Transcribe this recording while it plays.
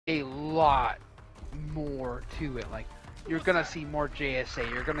a lot more to it. Like, you're gonna see more JSA.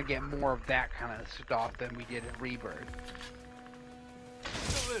 You're gonna get more of that kind of stuff than we did in Rebirth.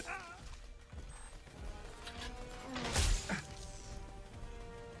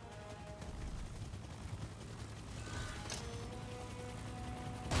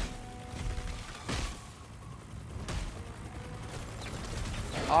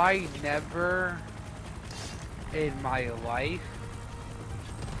 I never in my life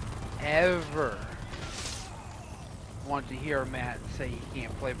ever want to hear Matt say he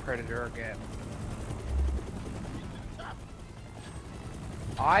can't play Predator again.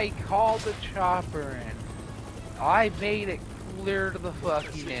 I called the chopper in. I made it clear to the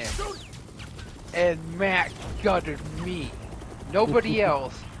fucking end. And Matt gutted me. Nobody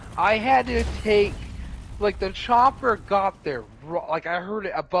else. I had to take... Like, the chopper got there, like, I heard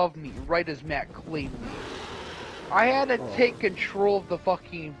it above me, right as Matt claimed me. I had to take control of the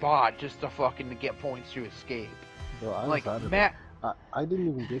fucking bot just to fucking get points to escape. Bro, I like, was Matt... I didn't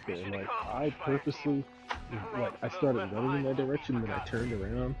even get there. Like, I purposely, like, I started running in that direction, then I turned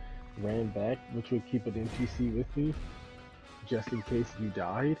around, ran back, which would keep an NPC with me, just in case you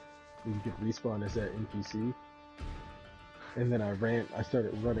died, and you could respawn as that NPC. And then I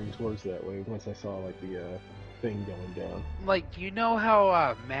started running towards that way once I saw, like, the, thing going down. Like, you know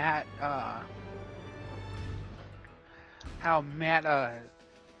how, Matt,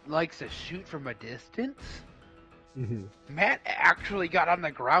 likes to shoot from a distance? Mm-hmm. Matt actually got on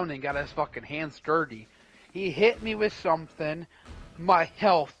the ground and got his fucking hands dirty. He hit me with something, my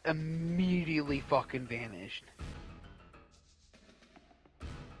health immediately fucking vanished.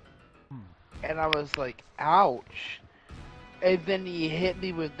 And I was like, ouch. And then he hit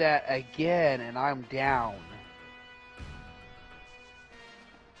me with that again, and I'm down.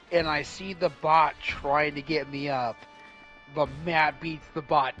 And I see the bot trying to get me up, but Matt beats the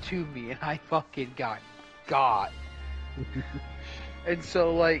bot to me, and I fucking got. And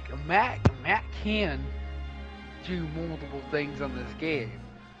so, like, Matt can do multiple things on this game.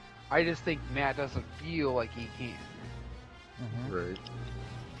 I just think Matt doesn't feel like he can. Mm-hmm. Right.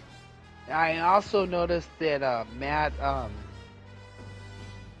 I also noticed that Matt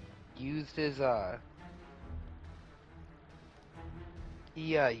used his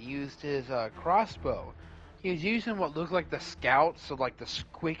crossbow. He was using what looked like the scout, so like the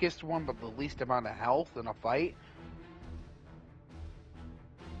quickest one but the least amount of health in a fight.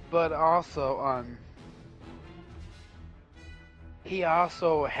 But also he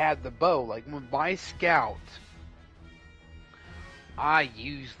also had the bow. Like with my scout, I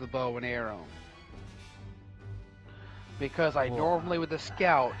use the bow and arrow. Because I normally with the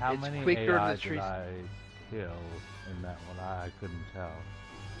scout, it's quicker than the trees. How many AI did I kill in that one? I couldn't tell.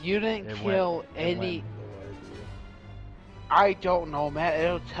 You didn't kill any. I don't know, Matt.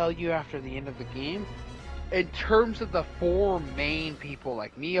 It'll tell you after the end of the game. In terms of the 4 main people,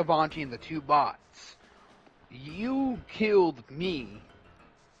 like me, Avanti, and the 2 bots, you killed me.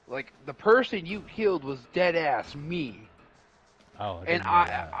 Like the person you killed was dead ass me. Oh, and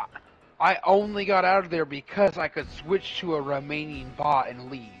I only got out of there because I could switch to a remaining bot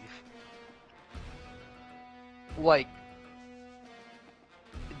and leave. Like,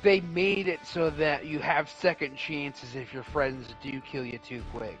 they made it so that you have second chances if your friends do kill you too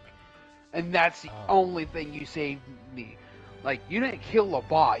quick. And that's the only thing you saved me. Like, you didn't kill a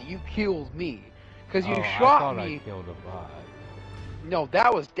bot, you killed me. Because you shot me. I killed a bot. No,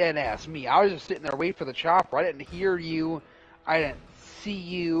 that was dead ass me. I was just sitting there waiting for the chopper. I didn't hear you. I didn't see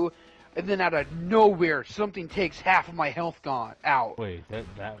you. And then out of nowhere, something takes half of my health out. Wait, that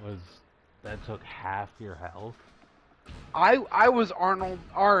took half your health? I was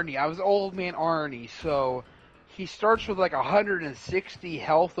Arnie. I was old man Arnie, so he starts with like 160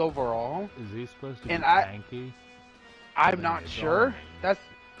 health overall. Is he supposed to be tanky? I'm not sure.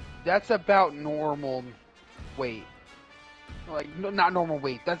 That's about normal weight. Like not normal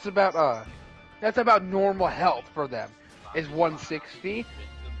weight. That's about normal health for them. Is 160.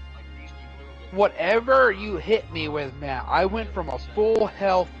 Whatever you hit me with, Matt, I went from a full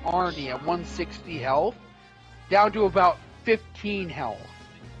health Arnie at 160 health down to about 15 health.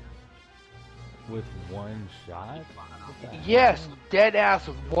 With one shot? Yes, dead ass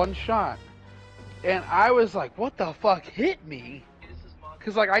with one shot. And I was like, what the fuck hit me?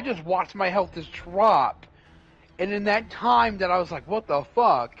 Because, like, I just watched my health just drop. And in that time that I was like, what the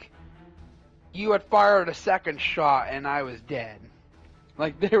fuck? You had fired a second shot and I was dead.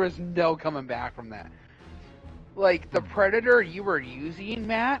 Like, there was no coming back from that. Like, the Predator you were using,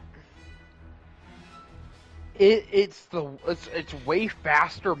 Matt, it's way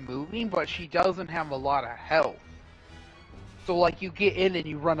faster moving, but she doesn't have a lot of health. So like you get in and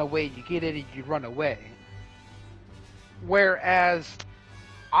you run away, you get in and you run away. Whereas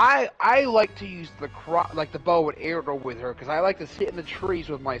I like to use the bow and arrow with her because I like to sit in the trees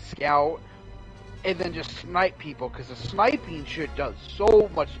with my scout and then just snipe people because the sniping shit does so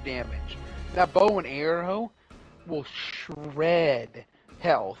much damage. That bow and arrow will shred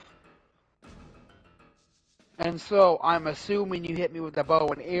health. And so I'm assuming you hit me with the bow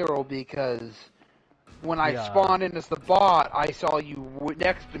and arrow because when I spawned in as the bot, I saw you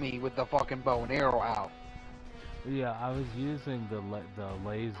next to me with the fucking bow and arrow out. Yeah, I was using the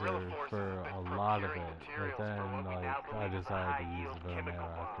laser for a lot of it, but then like I decided to use the bow and arrow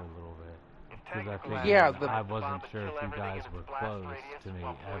after a little bit because I figured I wasn't sure if you guys were close to me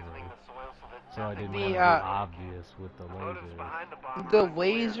ever, so I didn't want to be obvious with the laser. The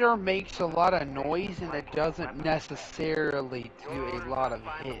laser makes a lot of noise and it doesn't necessarily do a lot of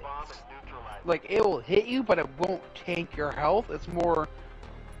hits. Like it will hit you, but it won't tank your health. It's more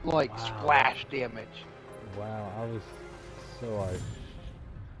like splash damage. Wow,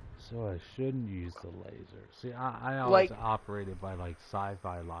 I shouldn't use the laser. See, I always operated by like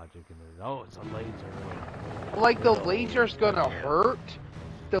sci-fi logic, and it's a laser. Like the laser's gonna hurt.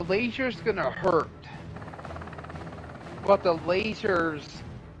 The laser's gonna hurt. But the laser's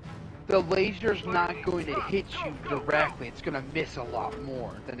not going to hit you directly. It's gonna miss a lot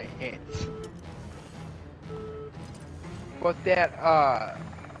more than it hits. But that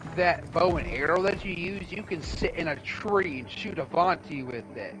bow and arrow that you use, you can sit in a tree and shoot Avanti with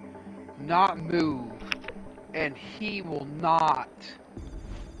it, not move, and he will not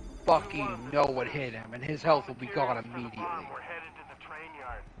fucking know what hit him, and his health will be gone immediately.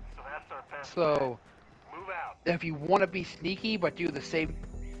 So, if you want to be sneaky but do the same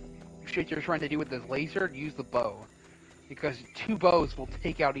shit you're trying to do with this laser, use the bow. Because 2 bows will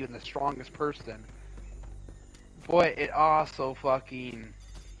take out even the strongest person. But it also fucking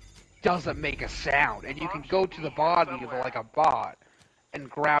doesn't make a sound, and you can go to the body of like a bot and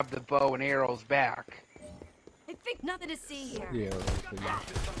grab the bow and arrows back. I think nothing to see here. Yeah.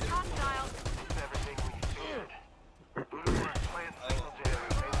 Hostile.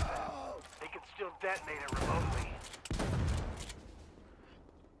 They can still detonate it remotely.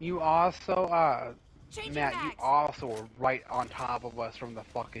 You also, Changing Matt, mags. you also were right on top of us from the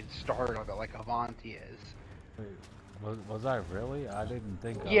fucking start of it, like Avanti is. Wait, was I really? I didn't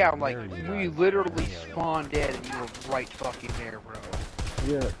think. Yeah, like we literally spawned in and you were right fucking there, bro.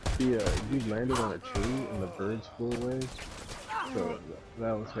 Yeah, you landed on a tree and the birds flew away. So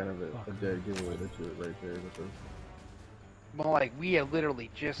that was kind of a dead giveaway that you were right there with us. But like we had literally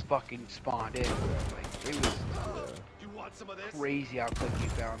just fucking spawned in, bro. Like it was crazy how quick you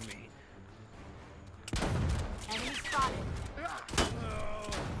found me. Enemy spotted.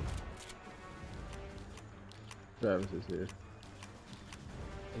 Travis is here. Is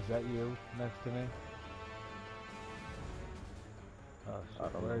that you next to me? Oh, I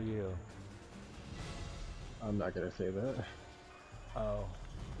don't where know. are you? I'm not gonna say that. Oh.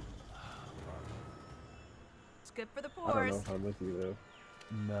 It's good for the I don't know pores. if I'm with you though.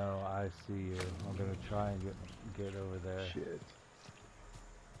 No, I see you. I'm gonna try and get over there. Shit.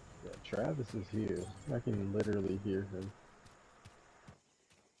 Yeah, Travis is here. I can literally hear him.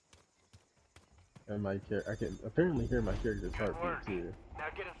 And I can apparently hear my character's heartbeat too. Now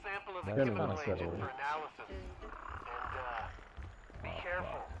get a sample of the That's chemical kinda agent subtle. for analysis. And, be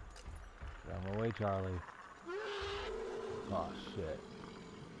careful. I'm away, Charlie. Oh shit.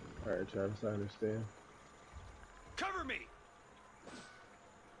 Alright, Travis, I understand. Cover me!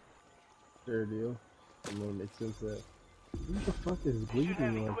 Fair deal. I'm gonna make sense of that. Who the fuck is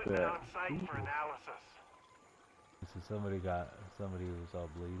bleeding like that? On site for analysis. So somebody was all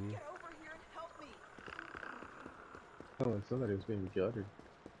bleedy. Get over here and help me. Oh, and somebody was being gutted.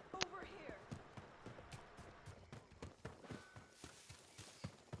 Over here.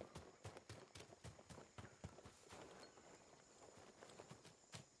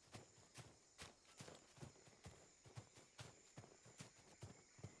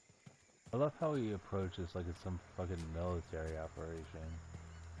 I love how he approaches like it's some fucking military operation.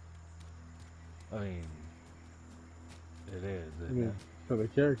 I mean, it is, isn't it? For the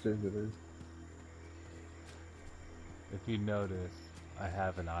characters it is. If you notice, I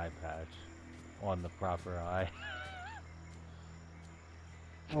have an eye patch on the proper eye.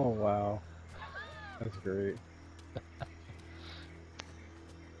 Oh wow. That's great.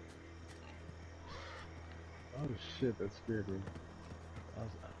 Oh shit, that scared me.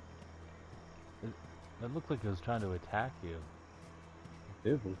 It looked like it was trying to attack you. It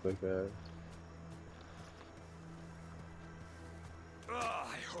did look like that.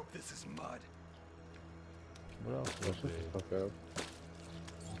 I hope this is mud. What else Oh, would shut be? the fuck up.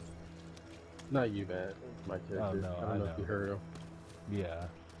 Not you, man. My character. Oh, no, I don't know if you heard him. Yeah.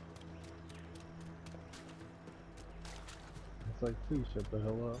 It's like, please shut the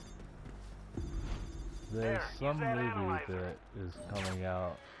hell up. There's There, some use that movie analyzer. that is coming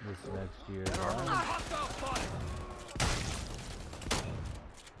out this next year that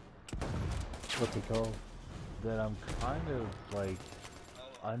What's it called? I'm kind of like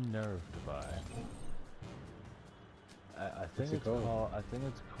unnerved by. I think it's called? I think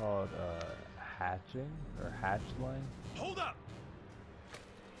it's called Hatching or Hatchling. Hold up!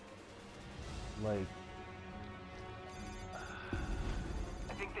 Like,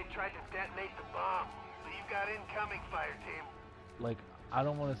 I think they tried to detonate the bomb. So you've got incoming, fire team. like I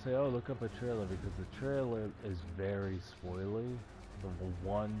don't want to say, oh, look up a trailer, because the trailer is very spoily. The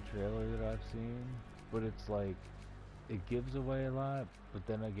one trailer that I've seen, but it's like it gives away a lot. But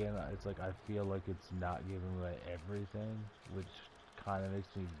then again, it's like I feel like it's not giving away everything, which kind of makes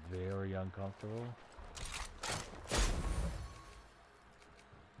me very uncomfortable.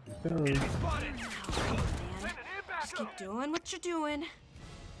 Enemy spotted! Oh, man. Send an air back Just keep doing what you're doing.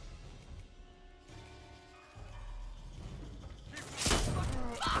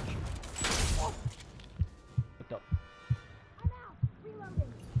 What the?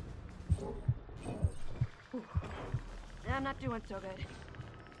 I'm not doing so good.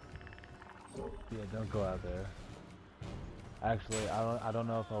 Yeah, don't go out there. Actually, I don't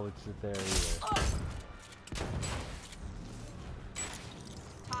know if I would sit there either.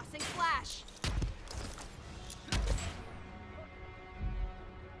 Tossing flash.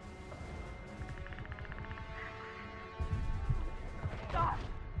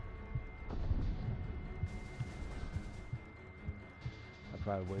 I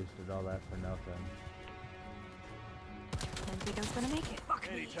probably wasted all that for nothing. Didn't think I was gonna make it. Fuck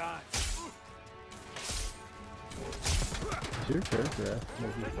me. Anytime. Is your character asking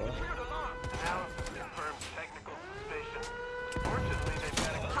if you fuck? Triggered alarm. Analysis confirms technical suspicion. Fortunately, they've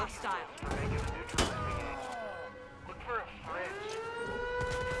got a Hostile. for making a neutralizing agent. Look for a fridge.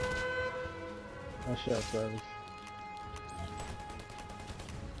 I shot Travis.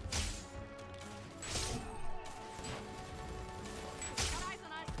 Got eyes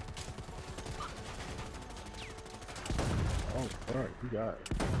on us. Oh, alright, you got it.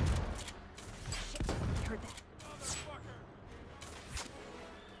 Shit, I heard that.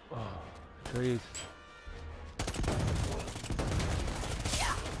 Oh, trees.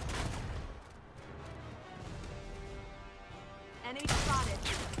 Enemy spotted.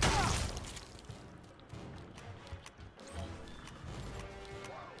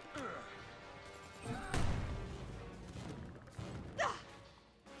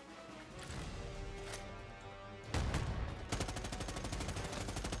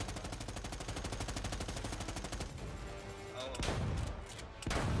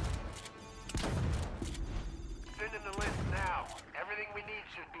 Send in the list now. Everything we need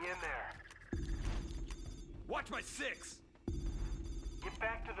should be in there. Watch my six! Get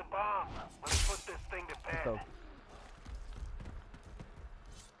back to the bomb. Let's put this thing to bed. So,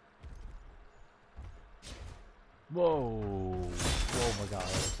 whoa! Oh my god! I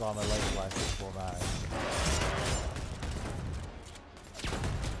saw my leg flash before my eyes.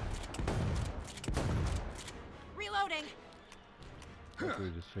 Reloading. Like we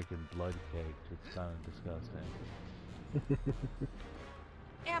were just freaking blood caked. It's kind of disgusting.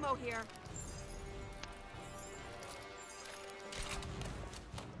 Ammo here.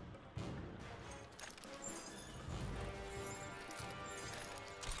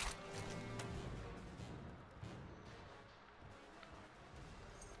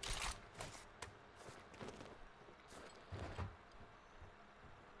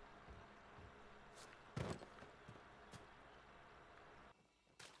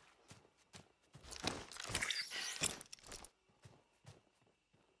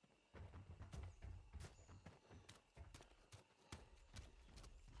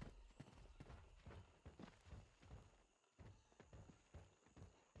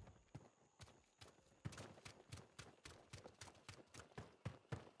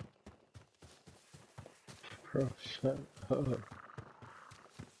 Bro, shut up.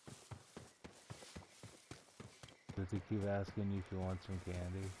 Does he keep asking you if you want some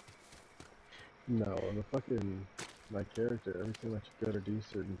candy? No, my character, every time I go to do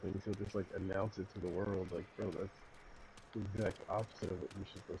certain things, he'll just like announce it to the world. Like, bro, that's the exact opposite of what you're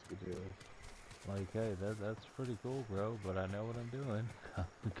supposed to be doing. Like, hey, that's pretty cool, bro, but I know what I'm doing,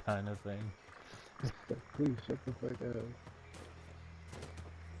 kind of thing. Please shut the fuck up.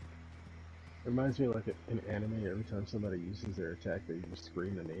 It reminds me of like an anime, every time somebody uses their attack, they just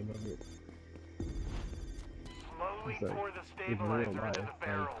scream the name of it. Only It's like, pour the in stabilizer real into life. the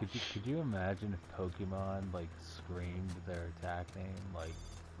barrels. Could you imagine if Pokemon like screamed their attack name like?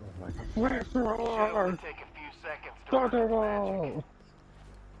 Oh my god. Should only take a few seconds to work its magic. Thunderbolt!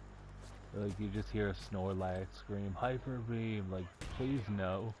 Like you just hear a Snorlax scream, Hyper Beam, like, please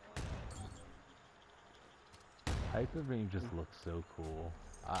no. Hyper Beam just looks so cool.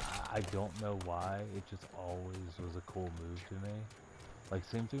 I don't know why, it just always was a cool move to me. Like,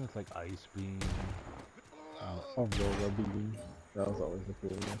 same thing with like Ice Beam. Aurora Beam. That was always a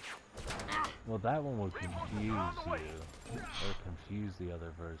cool one. Well, that one would confuse you, or confuse the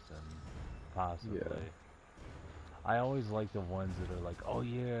other person, possibly. Yeah. I always like the ones that are like, oh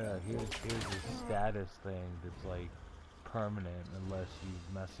yeah, here's a status thing that's like permanent unless you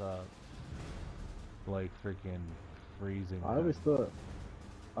mess up, like freaking freezing. I always thought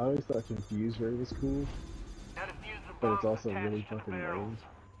Confuse Ray was cool, Now defuse the but it's bombs also attached really to the fucking barrels. lame.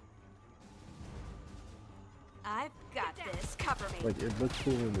 I've got this. Cover me. Like, it looked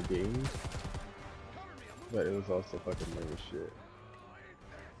cool in the game, but it was also fucking lame as shit.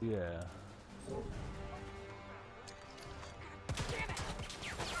 Yeah.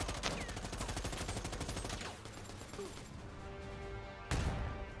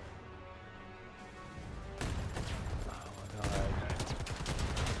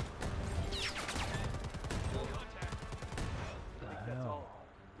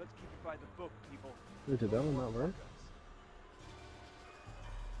 Let's keep it by the book, people. Wait, did that one not work?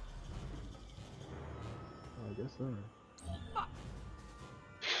 Oh, I guess not.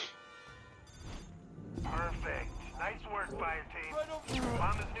 Perfect. Nice work, fire team.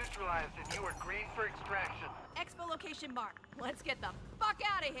 Bomb is neutralized and you are green for extraction. Expo location mark. Let's get the fuck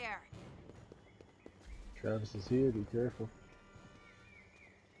out of here. Travis is here, be careful.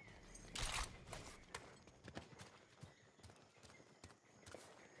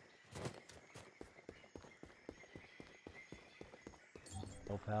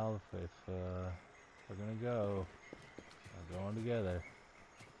 Well, pal, if we're gonna go, we're going together.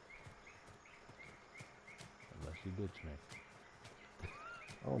 Unless you ditch me.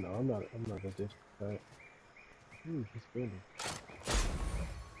 Oh no, I'm not gonna ditch that. Ooh, he's building.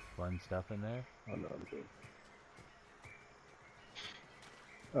 Fun stuff in there? Oh no, I'm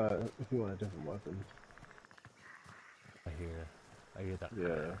good. If you want a different weapon. I hear that.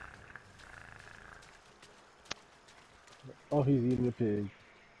 Yeah. Oh, he's eating a pig.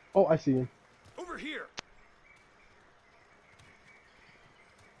 Oh, I see him. Over here.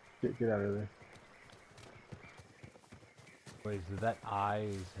 Get out of there. Wait, so that eye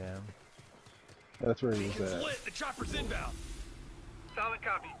is him? That's where he was It's at. lit. The chopper's inbound. Solid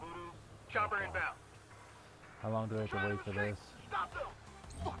copy, Voodoo. Chopper inbound. How long do I have to wait for this? Stop them.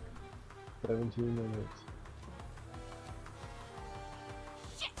 Fuck. 17 minutes.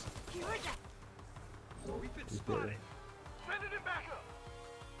 Shit! You heard that? We've been He's spotted. there. Sending it back up.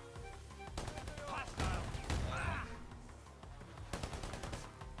 Hostile. Ah.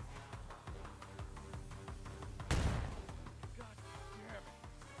 God damn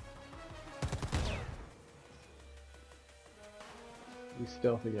it. He's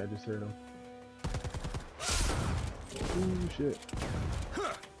stealthy, I just heard him. Ooh, shit.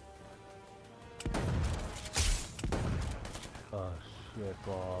 Oh shit,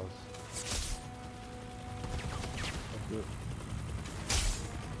 balls. That's it.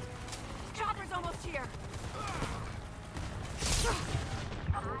 Chopper's almost here.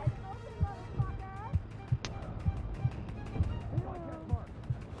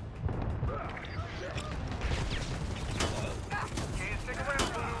 Can't stick around,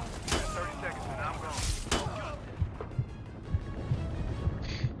 Voodoo. 30 seconds and I'm gone.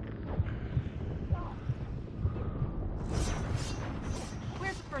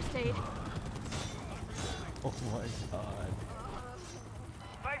 Where's the first aid? Oh my god.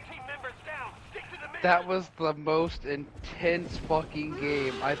 5 team members down. Stick to the mission. That was the most intense fucking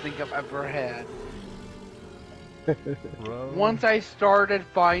game I think I've ever had. Bro. Once I started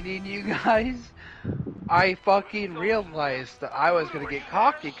finding you guys, I fucking realized that I was gonna get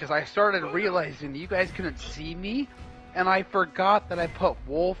cocky because I started realizing you guys couldn't see me, and I forgot that I put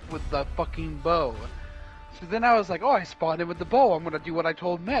Wolf with the fucking bow. So then I was like, oh, I spawned in with the bow. I'm gonna do what I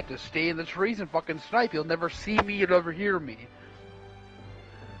told Matt, just stay in the trees and fucking snipe. You'll never see me, you'll never hear me.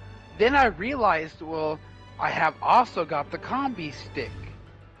 Then I realized, well, I have also got the combi stick.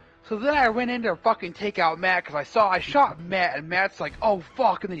 So then I went in to fucking take out Matt because I shot Matt, and Matt's like, oh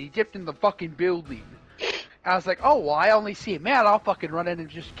fuck, and then he dipped in the fucking building. I was like, oh, well, I only see Matt, I'll fucking run in and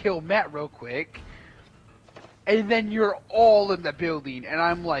just kill Matt real quick. And then you're all in the building, and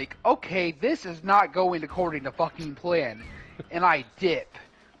I'm like, okay, this is not going according to fucking plan. And I dip.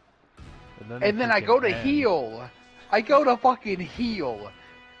 And then I go to heal. I go to fucking heal,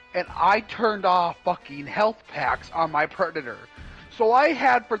 and I turned off fucking health packs on my Predator. So I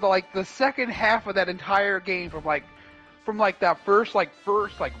had for the second half of that entire game from that first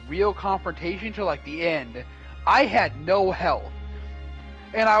real confrontation to like the end, I had no health.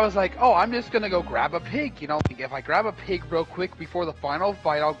 And I was like, oh, I'm just gonna go grab a pig, you know, like if I grab a pig real quick before the final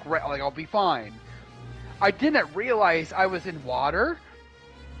fight, I'll be fine. I didn't realize I was in water,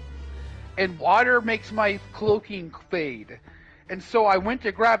 and water makes my cloaking fade. And so I went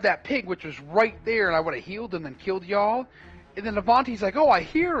to grab that pig, which was right there, and I would have healed and then killed y'all. And then Avanti's like, oh, I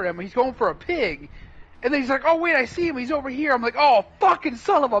hear him. He's going for a pig. And then he's like, oh, wait, I see him. He's over here. I'm like, oh, fucking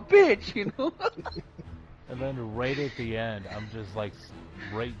son of a bitch, you know? And then right at the end, I'm just like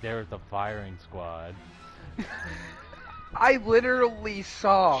right there at the firing squad. I literally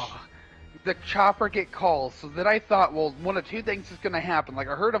saw the chopper get called, so then I thought, well, one of two things is going to happen. Like,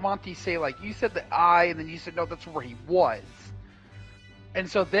 I heard Avanti say, like, you said the I, and then you said, no, that's where he was. And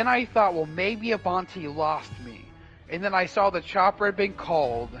so then I thought, well, maybe Avanti lost me. And then I saw the chopper had been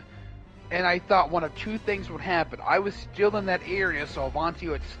called, and I thought one of two things would happen. I was still in that area, so Avanti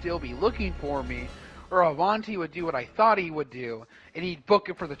would still be looking for me, or Avanti would do what I thought he would do, and he'd book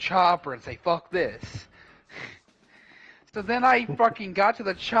it for the chopper and say, fuck this. So then I fucking got to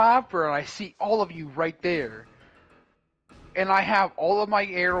the chopper, and I see all of you right there. And I have all of my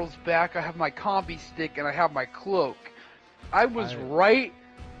arrows back, I have my combi stick, and I have my cloak. I was I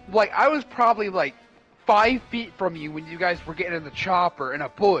was probably like 5 feet from you when you guys were getting in the chopper in a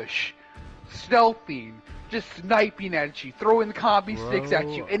bush, stealthing, just sniping at you, throwing combi sticks at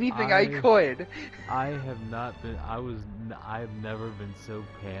you, anything I could. I've never been so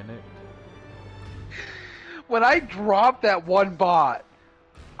panicked. When I dropped that one bot,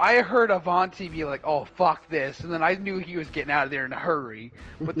 I heard Avanti be like, oh, fuck this, and then I knew he was getting out of there in a hurry.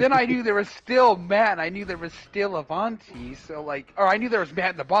 But then I knew there was still Matt, and I knew there was still Avanti, or I knew there was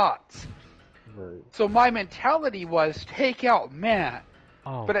Matt and the bots. Right. So my mentality was, take out Matt.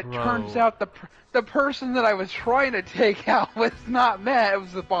 Oh, but it turns out the person that I was trying to take out was not Matt, it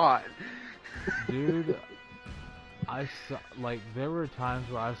was the bot. Dude, I saw, there were times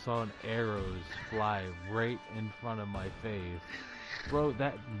where I saw arrows fly right in front of my face. Bro,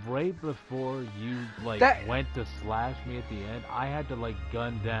 that right before you went to slash me at the end, I had to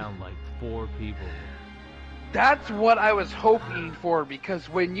gun down 4 people. That's what I was hoping for, because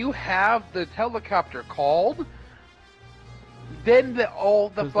when you have the helicopter called, then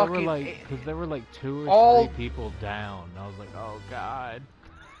because there were 2 or 3 people down. I was like, oh god.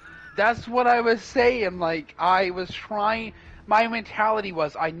 That's what I was saying. I was trying. My mentality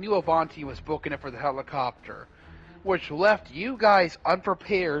was, I knew Avanti was booking it for the helicopter, which left you guys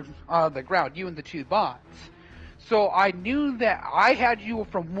unprepared on the ground, you and the 2 bots. So I knew that I had you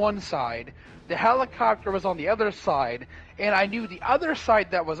from one side, the helicopter was on the other side, and I knew the other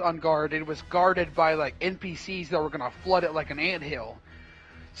side that was unguarded was guarded by NPCs that were going to flood it like an anthill.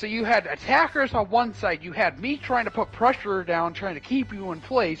 So you had attackers on one side, you had me trying to put pressure down, trying to keep you in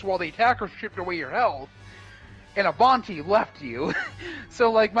place, while the attackers stripped away your health, and Avanti left you.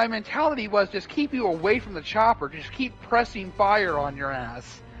 So my mentality was just keep you away from the chopper, just keep pressing fire on your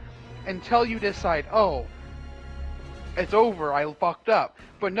ass until you decide, oh, it's over, I fucked up.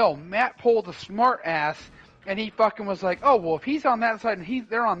 But no, Matt pulled a smart ass, and he fucking was like, oh, well, if he's on that side and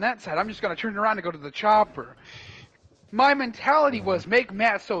they're on that side, I'm just going to turn around and go to the chopper. My mentality was make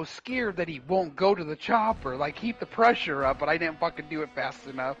Matt so scared that he won't go to the chopper, keep the pressure up, but I didn't fucking do it fast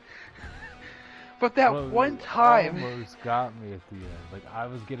enough. But that one time almost got me at the end. I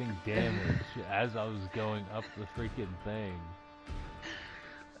was getting damaged as I was going up the freaking thing.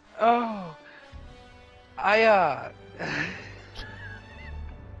 Oh, I